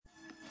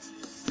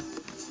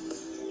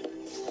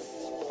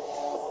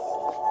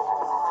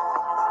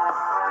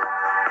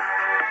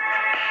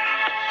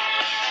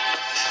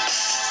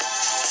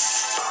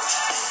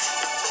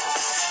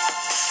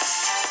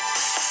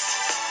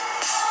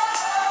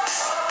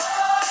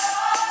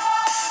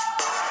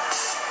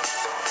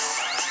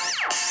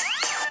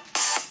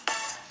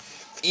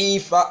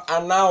FIFA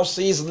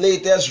announces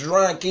latest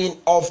ranking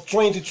of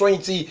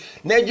 2020.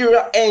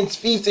 Nigeria ends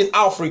 5th in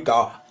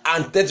Africa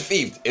and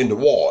 35th in the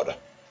world.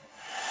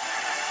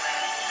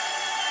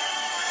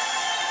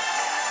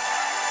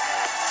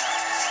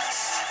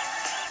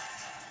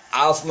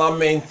 Arsenal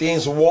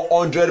maintains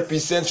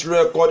 100%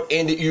 record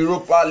in the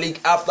Europa League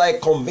after a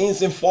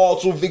convincing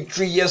 4-2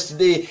 victory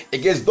yesterday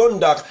against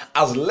Dundalk,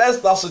 as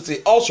Leicester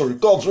City also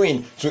records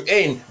win to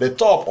end the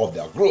top of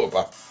their group.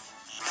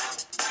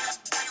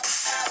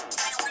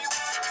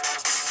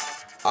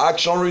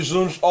 Action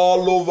resumes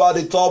all over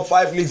the top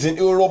 5 leagues in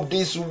Europe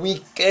this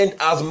weekend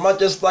as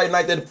Manchester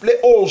United play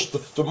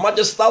host to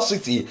Manchester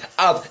City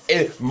at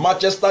a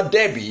Manchester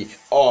derby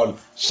on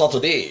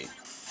Saturday.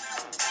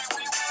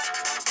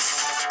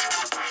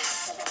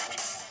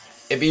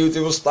 A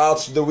beautiful start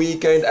to the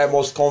weekend, I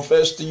must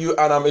confess to you,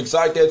 and I'm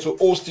excited to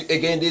host you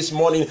again this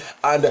morning.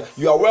 And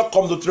you are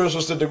welcome to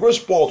 360-degree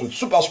Sport with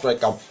Super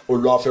Striker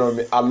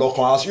Oluwafemi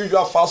Alokon. As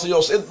usual, fasten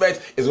your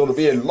seatbelt. It's going to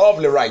be a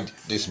lovely ride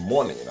this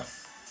morning.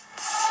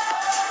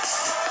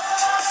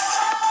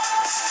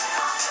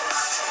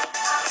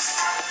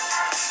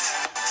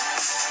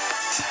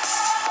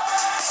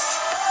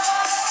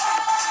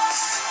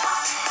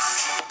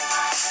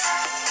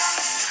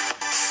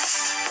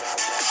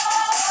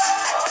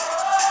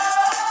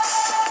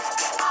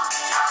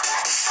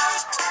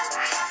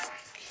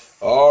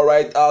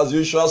 Alright, as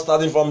usual,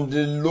 starting from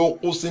the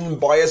local scene,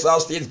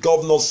 Bayelsa State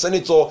Governor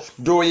Senator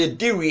Doye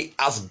Diri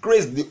has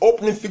graced the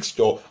opening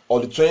fixture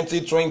of the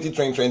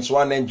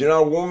 2020-2021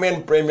 Nigerian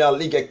Women Premier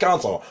League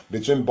encounter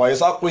between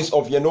Bayelsa Queens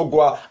of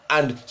Yenogwa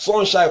and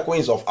Sunshine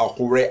Queens of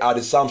Akure at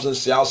the Samson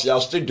Siasia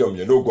Stadium,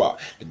 Yenogwa.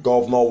 The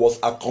governor was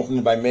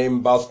accompanied by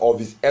members of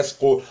his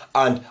ESCO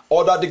and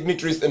other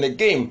dignitaries in a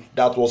game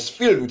that was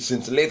filled with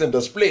scintillating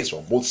displays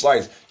from both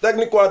sides.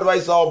 Technical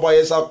advisor of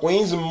Bayelsa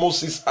Queens,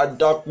 Moses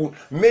Adaku,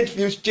 made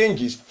few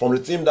changes from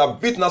the team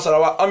that beat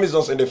Nasarawa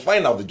Amazons in the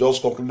final of the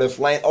just concluded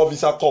Flying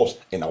Officer Cups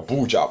in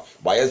Abuja.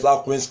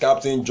 Bayelsa Queens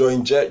captain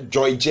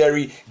Joy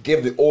Jerry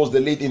gave the hosts the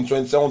lead in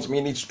 27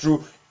 minutes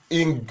through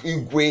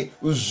Igwe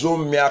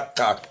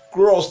Uzomiaka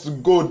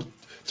crossed goal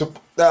to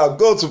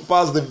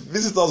pass the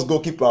visitors'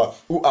 goalkeeper,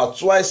 who had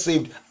twice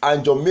saved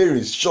Anjo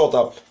Mary's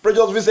shot.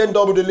 Precious Vincent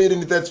doubled the lead in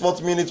the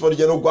 34th minute for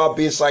the Yenogwa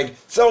Bay side.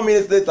 7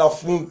 minutes later,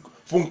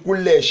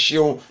 Funkule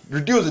Sheon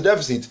reduced the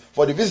deficit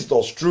for the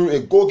visitors through a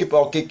goalkeeper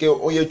Keke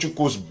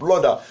Oyechukwu's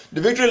blunder.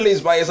 The victory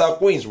leaves Bayelsa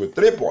Queens with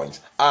 3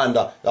 points and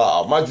a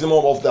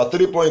maximum of their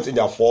 3 points in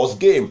their first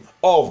game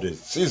of the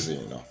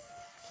season.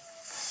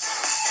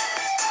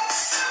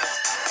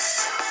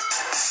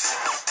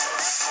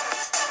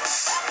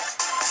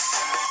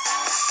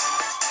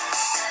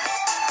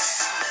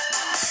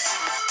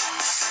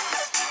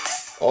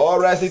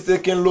 Alright,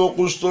 taking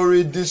local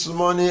story this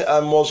morning, I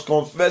must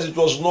confess it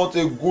was not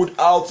a good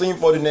outing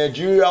for the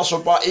Nigeria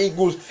Super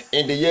Eagles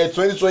in the year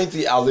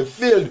 2020 as they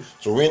failed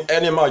to win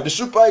any match. The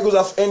Super Eagles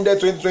has ended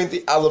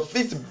 2020 as the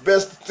 5th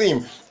best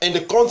team in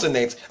the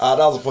continent, and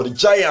that's for the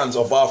Giants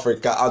of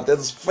Africa, and that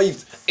is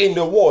 5th in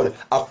the world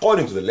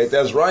according to the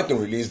latest ranking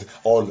released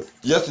on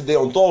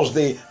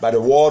Thursday by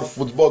the World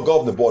Football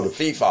Governing Board, the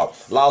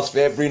FIFA. Last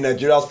February,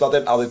 Nigeria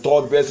started as the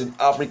 3rd best in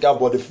Africa,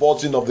 but the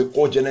 14th of the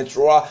coach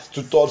Genetroa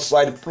to 3rd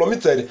side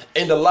plummeted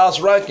in the last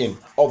ranking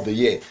of the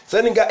year.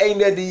 Senegal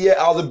ended the year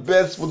as the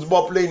best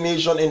football playing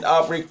nation in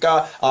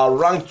Africa,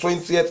 ranked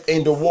 20th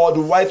in the world,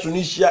 while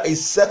Tunisia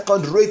is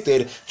 2nd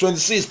rated,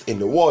 26th in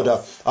the world.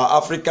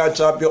 African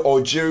champion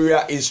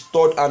Algeria is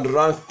 3rd and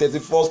ranked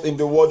 31st in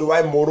the world,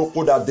 while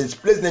Morocco, that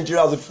displaced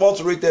Nigeria as the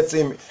 4th rated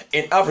team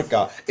in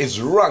Africa,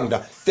 is ranked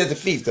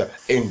 35th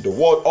in the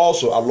world,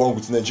 also along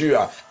with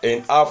Nigeria.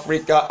 In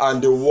Africa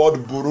and the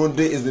world, Burundi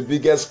is the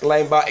biggest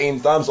climber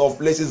in terms of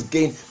places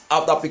gained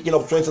after picking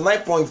up 29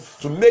 points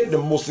to make the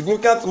most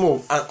significant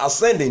move and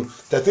ascending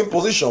 13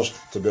 positions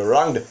to be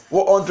ranked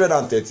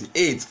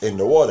 138 in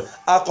the world.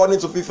 According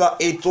to FIFA,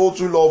 a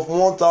total of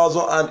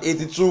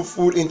 1,082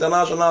 full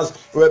internationals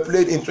were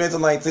played in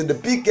 2019, the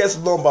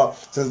biggest number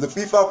since the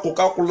FIFA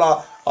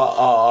Coca-Cola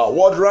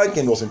world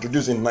ranking was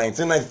introduced in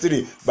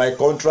 1993. By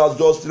contrast,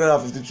 just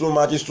 352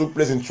 matches took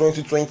place in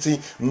 2020,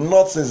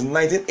 not since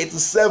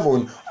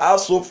 1987.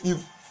 Also few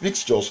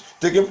fixtures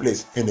taking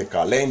place in the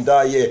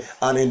calendar year.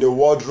 And in the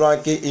world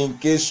ranking, in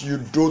case you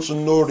don't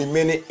know,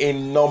 remaining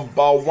in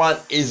number 1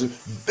 is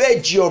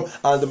Belgium,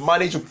 and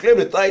managed to claim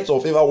the title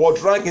of FIFA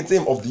World Ranking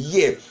Team of the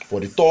Year for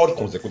the 3rd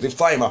consecutive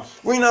time.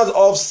 Winners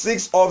of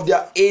 6 of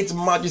their 8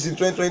 matches in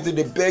 2020,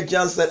 the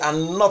Belgians said are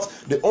not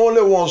the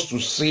only ones to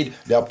cede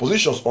their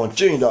positions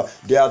unchanged.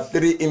 There are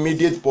 3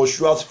 immediate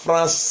pursuers: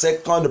 France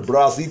 2nd,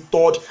 Brazil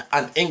 3rd,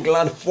 and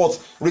England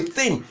 4th,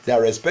 retain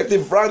their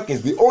respective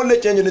rankings. The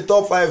only change in the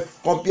top 5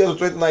 compared to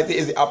 2019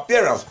 is the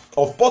appearance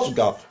of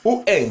Portugal,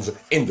 who ends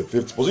in the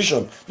 5th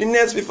position. The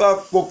next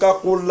FIFA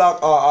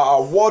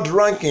Coca-Cola World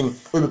Ranking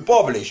will be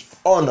published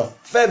on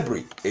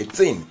February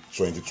 18,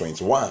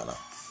 2021.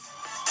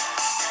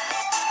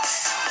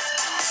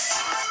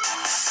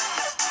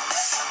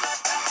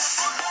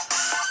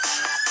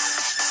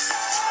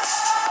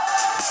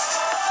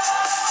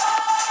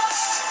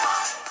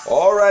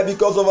 Alright. Alright,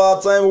 because of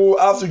our time, we will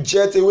have to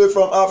jet away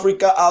from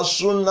Africa as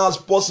soon as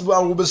possible,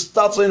 and we'll be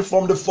starting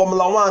from the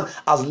Formula One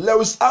as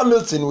Lewis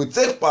Hamilton will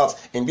take part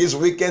in this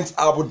weekend's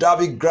Abu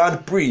Dhabi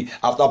Grand Prix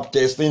after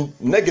testing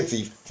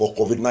negative for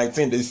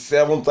COVID-19. The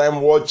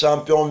 7-time world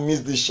champion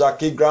missed the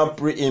Shaki Grand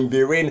Prix in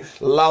Bahrain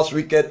last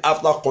weekend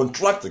after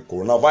contracting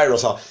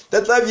coronavirus.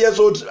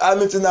 35-year-old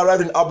Hamilton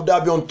arrived in Abu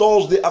Dhabi on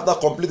Thursday after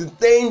completing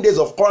 10 days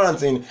of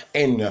quarantine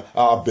in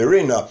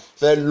Bahrain.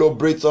 Fellow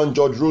Briton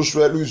George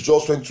Russell, who is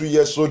just 22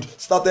 years old,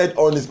 started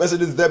on his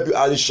Mercedes debut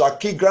at the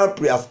Shaki Grand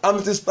Prix as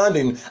Hamilton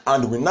standing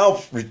and will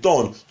now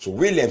return to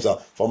Williams.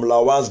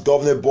 Formula One's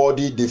governing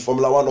body, the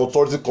Formula One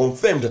Authority,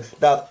 confirmed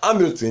that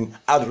Hamilton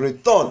had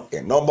returned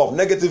a number of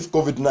negative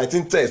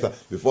COVID-19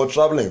 tests before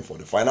traveling for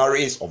the final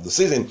race of the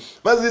season.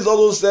 Mercedes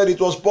also said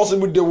it was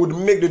possible they would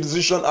make the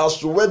decision as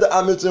to whether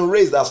Hamilton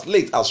raced as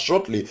late as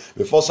shortly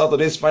before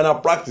Saturday's final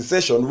practice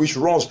session, which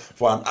runs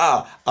for an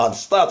hour and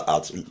starts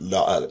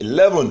at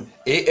 11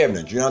 a.m.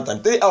 Nigerian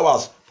time, 3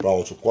 hours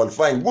prior to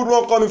qualifying. Good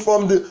one coming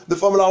from the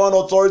Formula One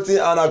Authority,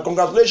 and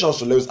congratulations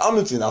to Lewis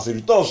Hamilton as he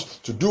returns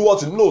to do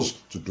what he knows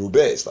to do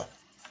best.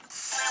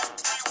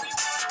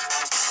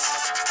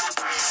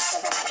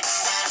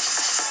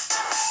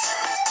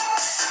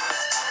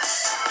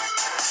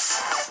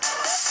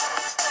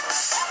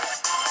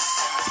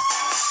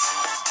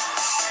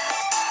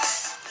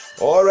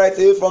 Alright,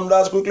 from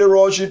that, quickly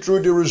rushing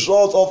through the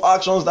results of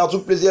actions that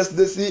took place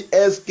yesterday.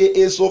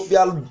 CSKA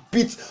Sofia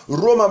beat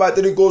Roma by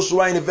 3 goals to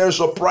 1 in a very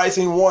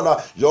surprising one.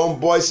 Young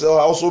Boys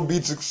also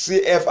beat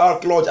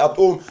CFR Cluj at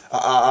home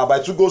by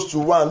 2 goals to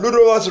 1.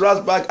 Ludogorets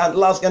Razbag and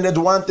Lask ended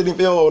 1-3 in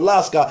favor of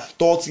Lask.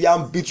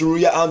 Tottenham beat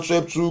Royal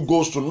Antwerp 2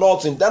 goals to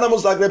nothing. Dynamo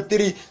Zagreb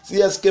 3,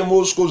 CSK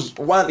Moscow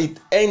 1. It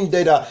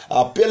ended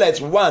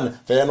Pellet 1,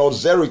 Feyenoord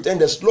 0. It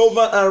ended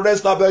Slovan and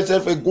Resta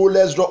Belgrade for a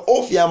goalless draw.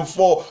 Ofiam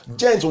 4,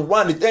 Gent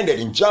 1. It ended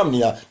in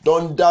Germany.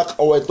 Dundalk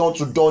returned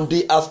to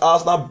Dundee as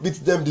Arsenal beat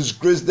them,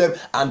 disgraced them,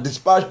 and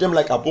dispatched them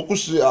like Aboki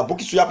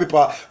Suya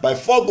paper by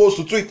 4 goals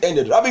to 2. It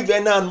ended. Rapid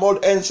Vienna and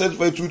Molde ended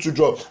for a 2-2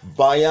 draw.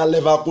 Bayern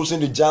Leverkusen,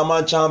 the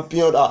German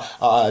champion,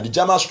 the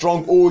German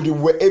stronghold, they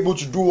were able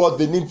to do what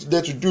they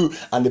needed to do,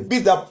 and they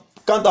beat their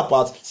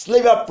counterparts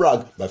Slavia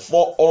Prague by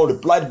 4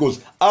 unreplied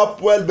goals.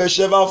 Hapoel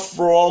Beersheva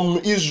from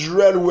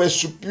Israel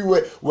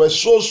were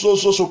so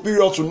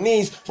superior to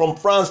Nice from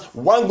France.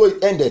 1 goal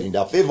ended in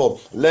their favor.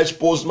 Lech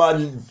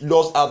Poznan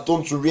lost at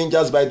home to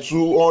Rangers by 2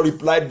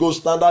 unreplied goals.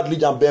 Standard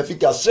Liège and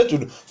Benfica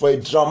settled for a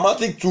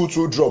dramatic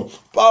 2-2 draw.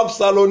 PAOK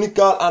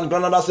Salonika and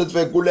Granada settled for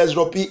a goalless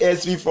draw.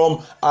 PSV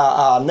from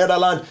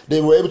Netherlands,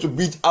 they were able to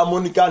beat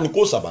Harmonica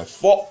Nicosia by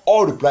 4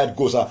 unreplied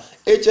goals.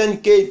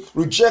 HNK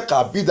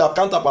Rijeka beat their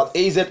counterpart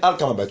AZ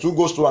Alkmaar by 2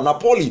 goals to 1.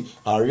 Napoli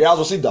and Real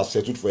Sociedad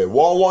settled for a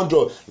 1-1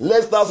 draw.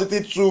 Leicester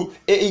City 2,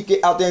 AEK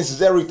Athens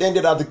 0. It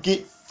ended at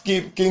the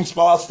King's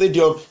Power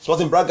Stadium.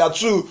 Sporting Braga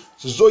 2,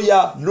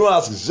 Zoya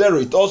Luhansk 0.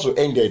 It also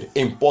ended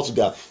in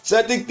Portugal.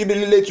 Celtic 3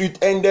 Lille 2. It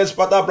ended.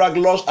 Sparta Prague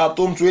lost at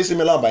home to AC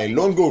Milan by a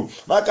lone goal.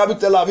 Maccabi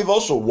Tel Aviv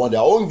also won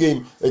their own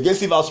game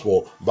against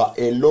Sivasspor by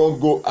a lone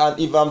goal. And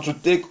if I'm to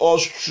take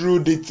us through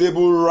the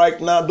table right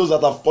now, those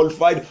that have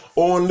qualified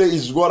only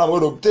is what I'm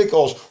going to take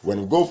us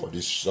when we go for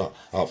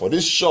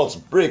this short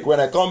break. When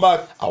I come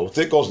back, I will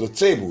take us the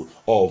table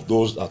of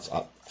those that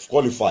are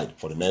qualified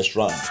for the next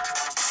round.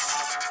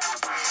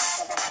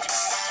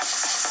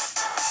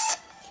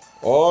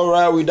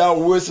 Alright, without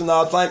wasting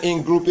our time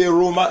in Group A,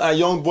 Roma and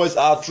Young Boys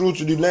are through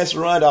to the next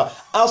round.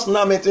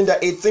 Arsenal maintain their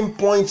 18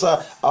 points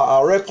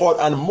record,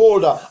 and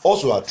Molde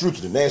also are through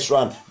to the next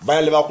round.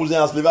 Bayern Leverkusen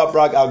and Slavia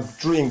Prague are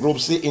through in Group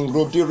C. In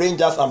Group D,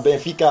 Rangers and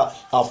Benfica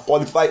have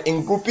qualified.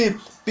 In Group E,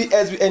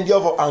 PSV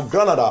Eindhoven and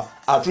Granada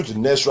are through to the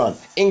next round.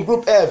 In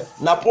Group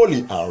F,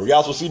 Napoli and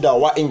Real Sociedad,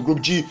 while in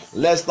Group G,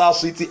 Leicester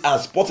City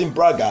and Sporting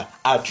Braga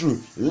are through.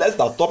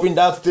 Leicester topping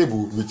that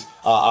table with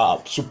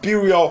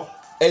superior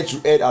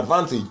head-to-head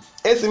advantage.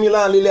 AC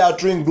Milan and Lille are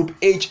through in Group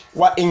H,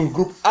 while in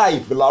Group I,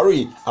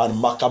 Villarreal and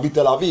Maccabi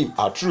Tel Aviv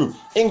are through.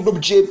 In Group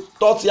J,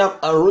 Tottenham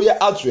and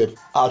Royal Antwerp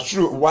are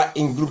through, while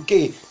in Group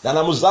K,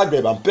 Dynamo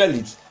Zagreb and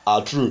Pellit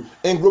are through.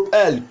 In Group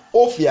L,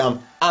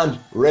 Ofiam and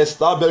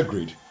Resta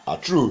Belgrade are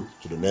through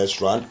to the next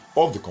round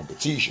of the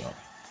competition.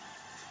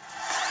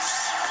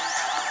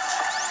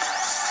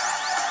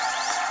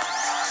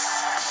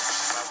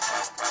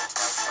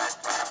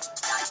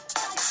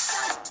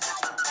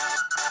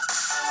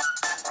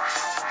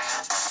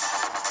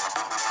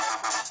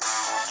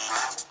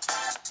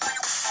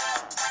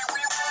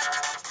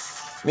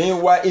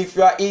 Meanwhile, if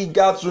you are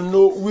eager to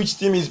know which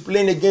team is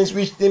playing against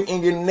which team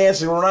in the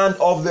next round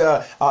of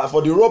the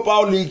for the Europa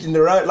League in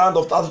the round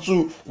of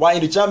 32, while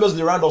in the Champions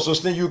League round of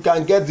 16, you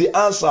can get the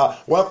answer.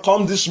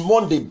 Welcome this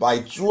Monday by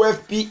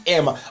 12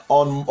 p.m.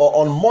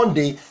 on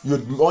Monday,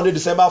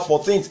 December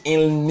 14th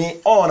in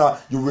Neon.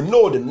 You will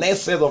know the next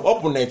set of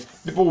opponents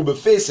people will be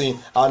facing,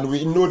 and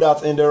we know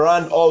that in the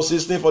round of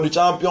 16 for the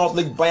Champions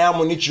League, Bayern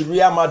Munich,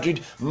 Real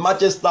Madrid,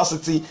 Manchester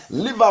City,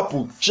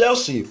 Liverpool,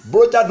 Chelsea,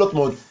 Borussia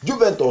Dortmund,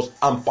 Juventus,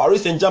 and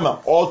Paris Saint-Germain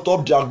all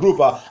top their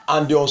group,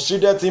 and the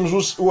unseeded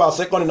teams who are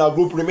second in our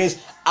group remains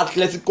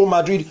Atletico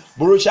Madrid,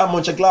 Borussia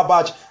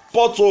Mönchengladbach,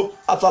 Porto,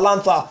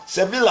 Atalanta,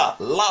 Sevilla,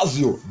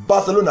 Lazio,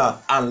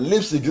 Barcelona, and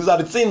Leipzig. These are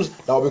the teams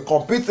that will be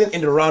competing in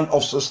the round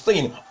of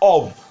 16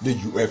 of the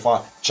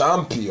UEFA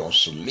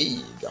Champions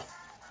League.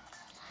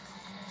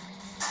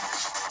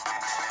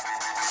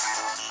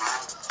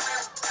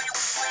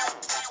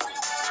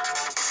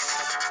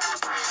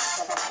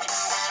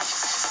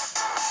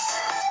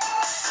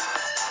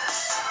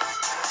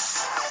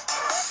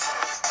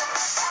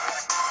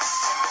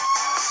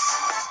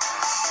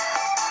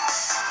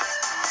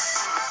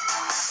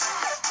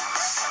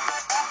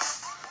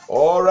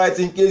 Alright,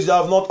 in case you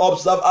have not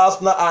observed,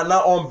 Arsenal are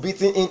now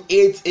unbeaten in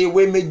 8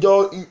 away major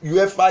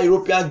UEFA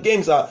European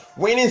games,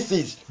 winning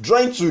 6,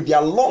 drawing 2,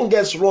 their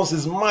longest run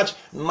since March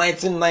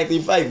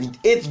 1995, with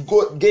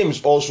 8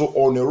 games also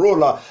on a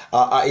roller.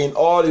 In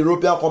all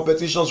European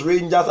competitions,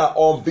 Rangers are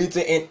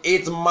unbeaten in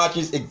 8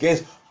 matches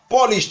against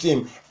Polish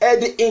team.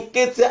 Eddie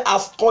Nketiah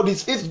has scored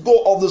his 5th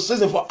goal of the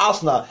season for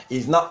Arsenal. He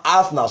is now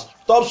Arsenal's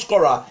top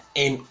scorer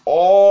in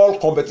all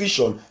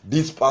competition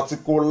this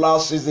particular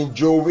season.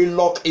 Joe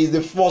Willock is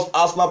the first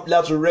Arsenal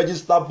player to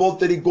register both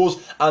 3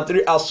 goals and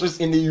 3 assists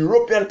in the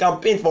European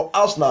campaign for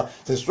Arsenal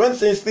since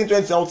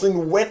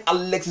 2016-2017, when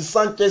Alexis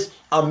Sanchez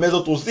and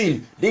Mesut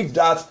Ozil did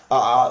that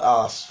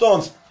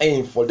stunt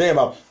in for them.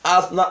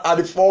 Arsenal are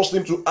the first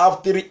team to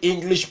have 3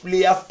 English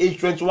players age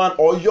 21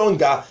 or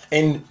younger,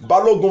 and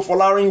Balogun,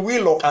 Folarin,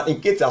 Willock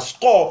and Nketiah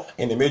score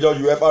in a major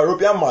UEFA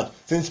European match.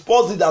 Since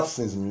Spurs did that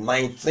since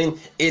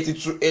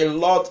 1982, a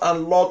lot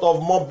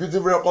of more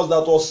beautiful records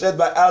that was set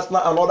by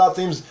Arsenal and other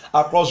teams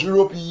across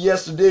Europe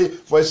yesterday.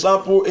 For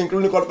example,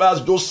 including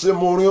qualifiers, Jose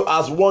Mourinho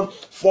has won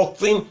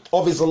 14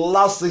 of his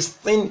last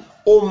 16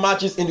 home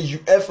matches in the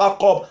UEFA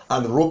Cup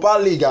and Europa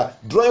League,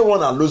 drawing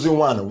 1 and losing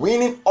 1,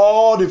 winning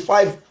all the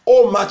 5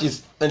 home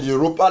matches in the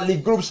Europa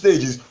League group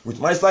stages with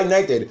Manchester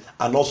United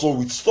and also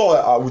with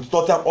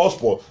Tottenham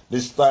Hotspur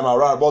this time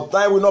around. But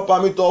time will not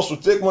permit us to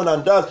take more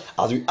than that,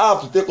 as we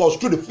have to take us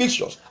through the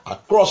fixtures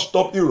across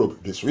top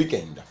Europe this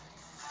weekend.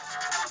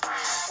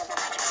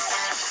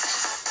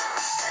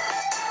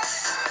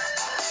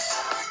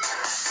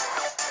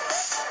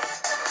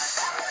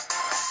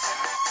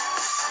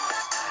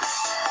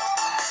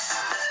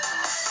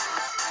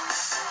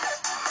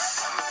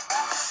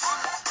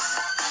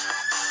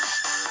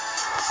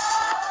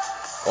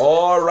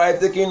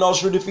 Alright, taking us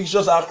through the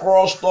fixtures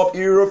across top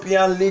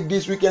European League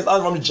this weekend,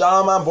 and from the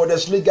German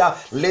Bundesliga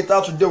later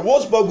today.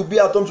 Wolfsburg will be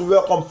at home to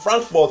welcome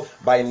Frankfurt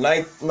by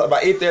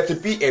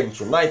 8:30 p.m.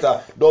 tonight.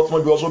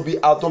 Dortmund will also be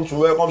at home to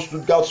welcome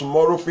Stuttgart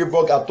tomorrow.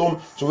 Freiburg at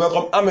home to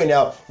welcome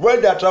Arminia, where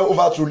they travel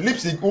over to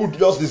Leipzig, who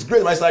just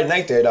disgraced Manchester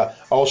United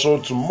also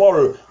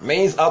tomorrow.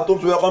 Mainz at home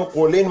to welcome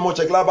Cologne.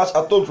 Mönchengladbach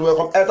at home to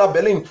welcome Hertha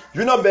Berlin.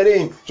 Union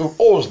Berlin to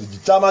host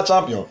the German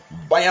champion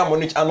Bayern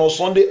Munich, and on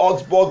Sunday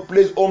Augsburg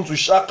plays home to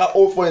Schalke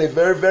 04 in a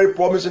very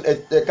promising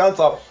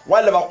encounter,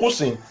 while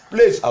Leverkusen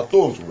plays at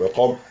home to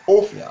welcome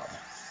Hoffenheim.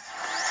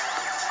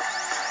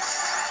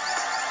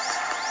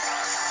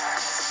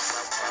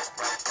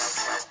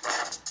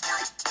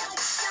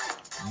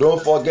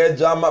 Don't forget,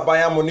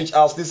 Bayern Munich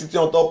are still sitting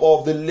on top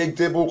of the league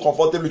table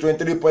comfortably,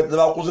 23 points.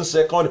 Leverkusen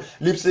second,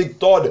 Leipzig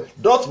third,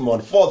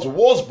 Dortmund fourth,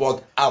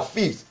 Wolfsburg are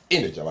fifth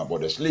in the German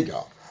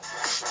Bundesliga.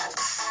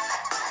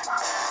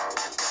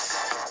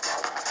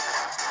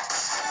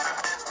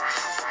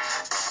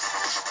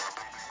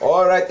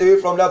 Alright, away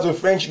from that to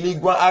French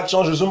Ligue 1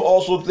 actions resume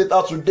also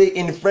later today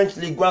in the French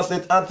Ligue 1.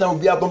 Saint-Etienne will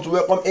be at home to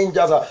welcome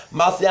Angers.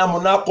 Marseille and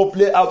Monaco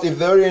play out a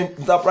very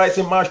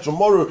enterprising match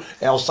tomorrow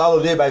on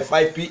Saturday by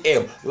 5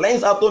 p.m.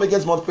 Lens at home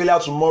against Montpellier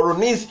tomorrow.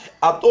 Nice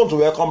at home to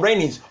welcome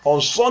Rennes. On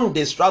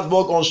Sunday,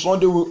 Strasbourg on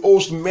Sunday will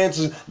host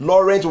Metz.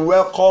 Lorient will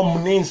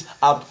welcome Nice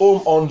at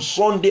home on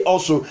Sunday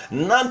also.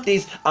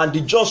 Nantes and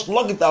the Just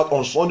Log It Out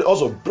on Sunday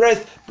also.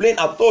 Brest playing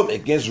at home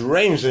against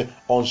Reims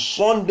on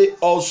Sunday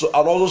also.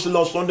 And also still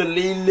on Sunday,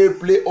 Lille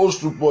play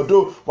host to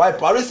Bordeaux, while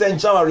Paris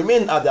Saint-Germain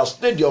remain at their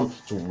stadium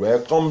to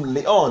welcome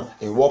Lyon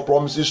in what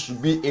promises to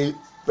be a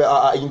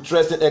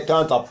interesting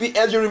encounter.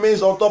 PSG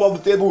remains on top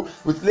of the table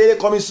with Lille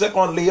coming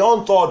second,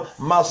 Lyon third,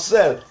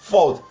 Marseille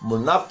fourth.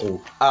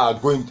 Monaco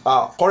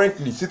are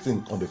currently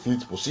sitting on the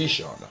 5th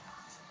position.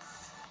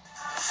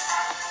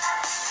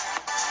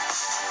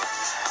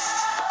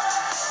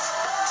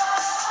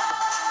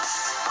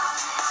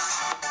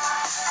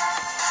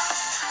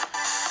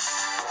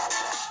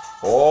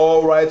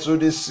 Alright, so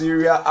the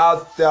Serie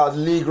A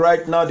league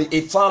right now, the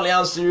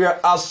Italian Serie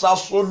A,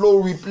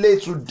 Sassuolo will play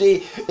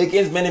today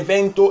against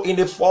Benevento in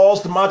the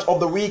first match of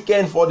the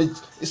weekend for the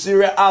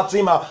Serie A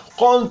team.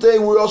 Conte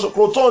will also,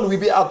 Crotone will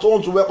be at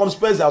home to welcome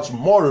Spezia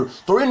tomorrow.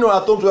 Torino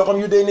at home to welcome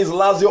Udinese.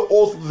 Lazio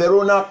host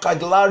Verona.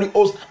 Cagliari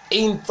host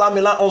Inter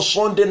Milan on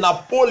Sunday.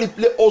 Napoli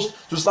play host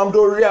to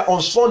Sampdoria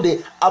on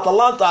Sunday.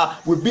 Atalanta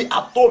will be at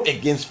home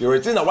against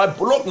Fiorentina, while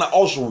Bologna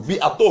also will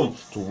be at home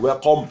to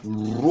welcome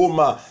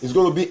Roma. It's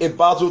going to be a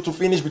battle to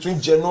finish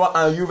between Genoa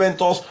and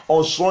Juventus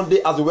on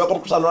Sunday as they welcome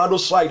Cristiano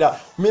Ronaldo's side.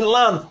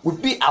 Milan will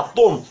be at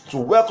home to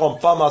welcome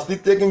Parma. Still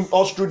taking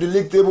us through the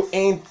league table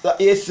in the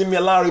AC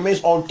Milan Milan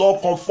remains on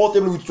top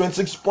comfortably with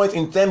 26 points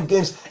in 10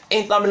 games.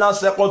 Inter Milan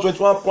second,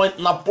 21 points.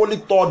 Napoli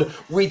third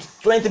with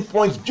 20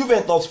 points.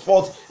 Juventus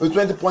fourth with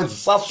 20 points.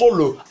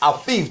 Sassuolo are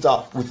fifth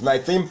with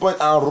 19 points.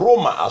 And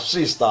Roma are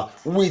sixth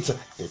with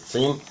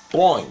 18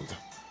 points.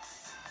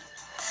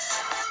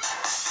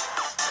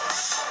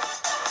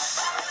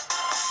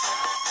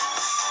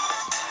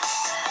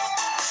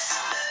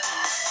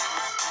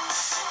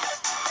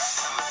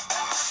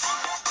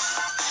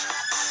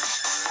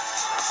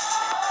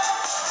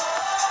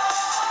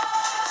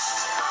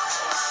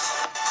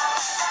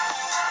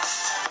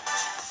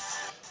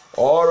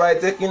 All right,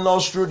 taking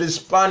us through the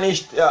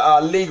Spanish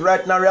league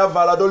right now. Real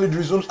Valladolid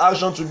resumes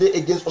action today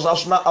against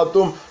Osasuna at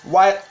home,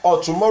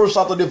 while tomorrow,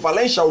 Saturday,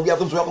 Valencia will be at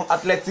home to welcome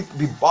Athletic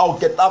Bilbao.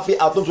 Getafe at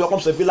home to welcome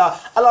Sevilla.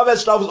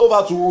 Alaves travels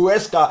over to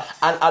Huesca,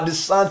 and at the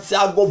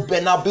Santiago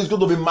Bernabeu is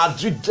going to be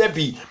Madrid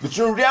derby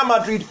between Real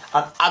Madrid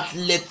and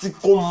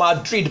Atletico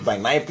Madrid by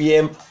 9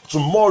 p.m.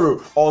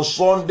 tomorrow. On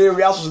Sunday,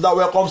 Real Sociedad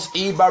welcomes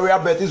Eibar, Real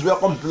Betis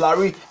welcomes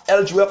Villarreal,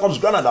 Elche welcomes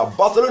Granada,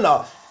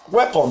 Barcelona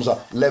welcomes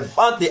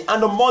Levante,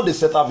 and on Monday,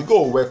 Celta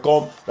Vigo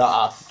welcome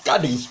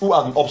Cadiz, who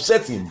are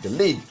upsetting the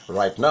league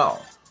right now.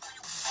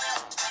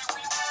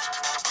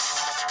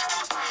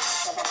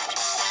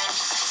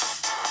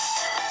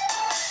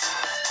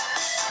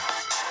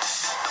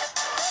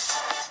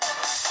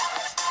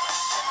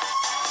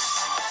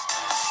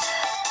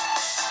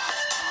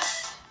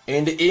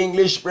 In the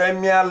English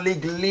Premier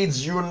League,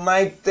 Leeds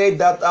United,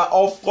 that are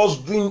of course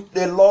doing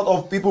a lot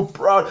of people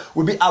proud,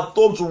 will be at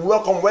home to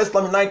welcome West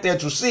Ham United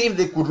to see if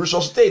they could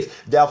resuscitate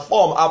their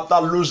form after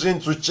losing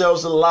to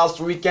Chelsea last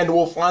weekend.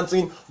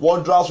 Wolverhampton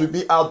Wanderers will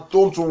be at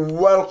home to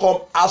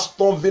welcome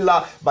Aston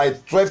Villa by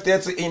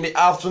 12:30 in the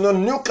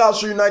afternoon.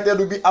 Newcastle United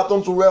will be at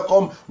home to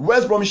welcome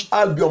West Bromwich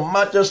Albion.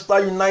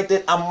 Manchester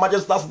United and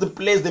Manchester City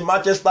plays the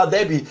Manchester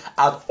Derby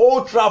at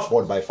Old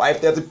Trafford by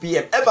 5:30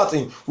 p.m.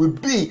 Everton will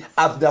be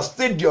at their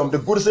stadium, the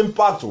Goodison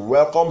Park, to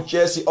welcome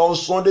Chelsea. On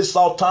Sunday,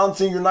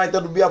 Southampton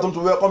United will be at home to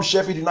welcome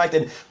Sheffield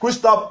United.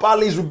 Crystal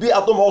Palace will be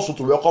at home also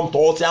to welcome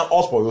Tottenham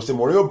Hotspur. Jose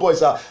Mourinho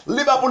boys,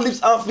 Liverpool leaves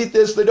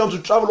Anfield Stadium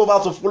to travel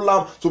over to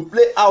Fulham to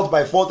play out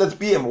by 4:30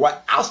 p.m. while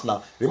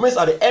Arsenal remains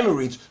at the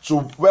Emirates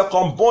to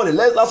welcome Burnley.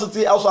 Leicester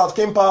City also at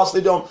King Power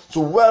Stadium to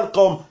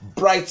welcome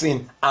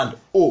Brighton and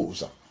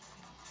Hove.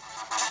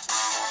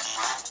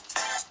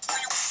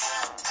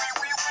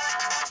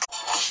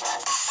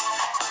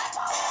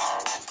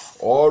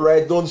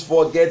 Alright, don't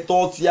forget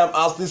Tottenham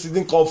are still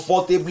sitting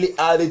comfortably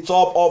at the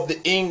top of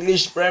the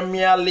English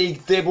Premier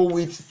League table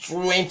with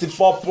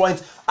 24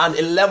 points and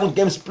 11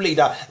 games played.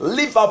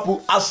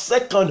 Liverpool are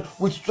second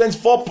with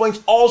 24 points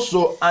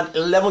also and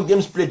 11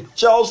 games played.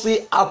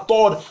 Chelsea are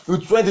third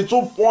with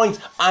 22 points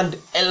and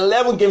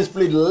 11 games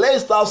played.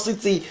 Leicester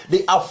City,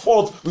 they are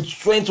fourth with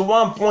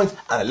 21 points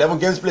and 11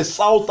 games played.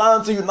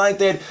 Southampton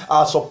United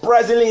are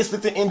surprisingly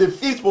sitting in the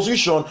fifth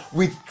position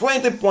with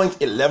 20 points,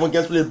 11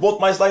 games played.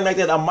 Both Manchester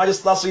United and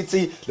Manchester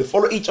City, they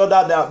follow each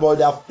other, but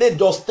they have played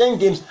just 10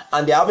 games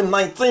and they are having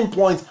 19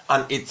 points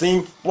and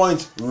 18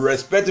 points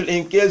respectively.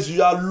 In case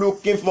you are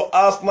looking for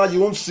Arsenal, you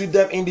won't see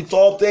them in the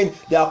top 10.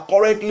 They are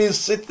currently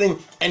sitting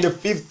in the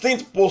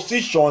 15th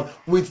position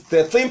with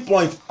 13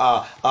 points.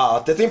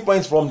 13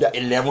 points from their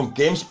 11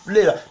 games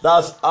played.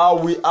 That's how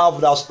we have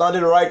that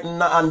standing right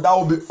now, and that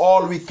will be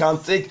all we can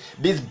take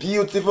this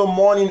beautiful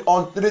morning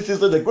on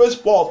 360 The Great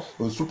Sport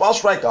with super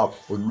striker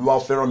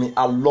Oluwafẹ́rànmi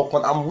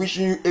Alọ́kàn. I'm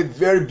wishing you a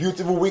very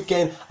beautiful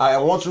weekend. I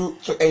want you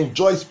to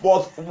enjoy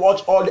sports,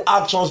 watch all the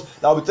actions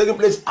that will be taking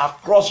place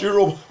across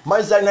Europe.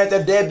 Manchester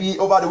United derby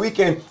over the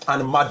weekend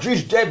and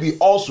Madrid derby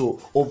also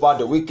over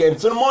the weekend.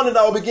 Till the morning,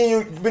 I will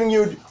bring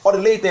you all the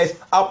latest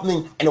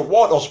happening in the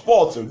world of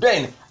sports. Till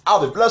then,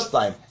 have a blessed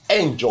time.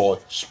 Enjoy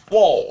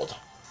sport.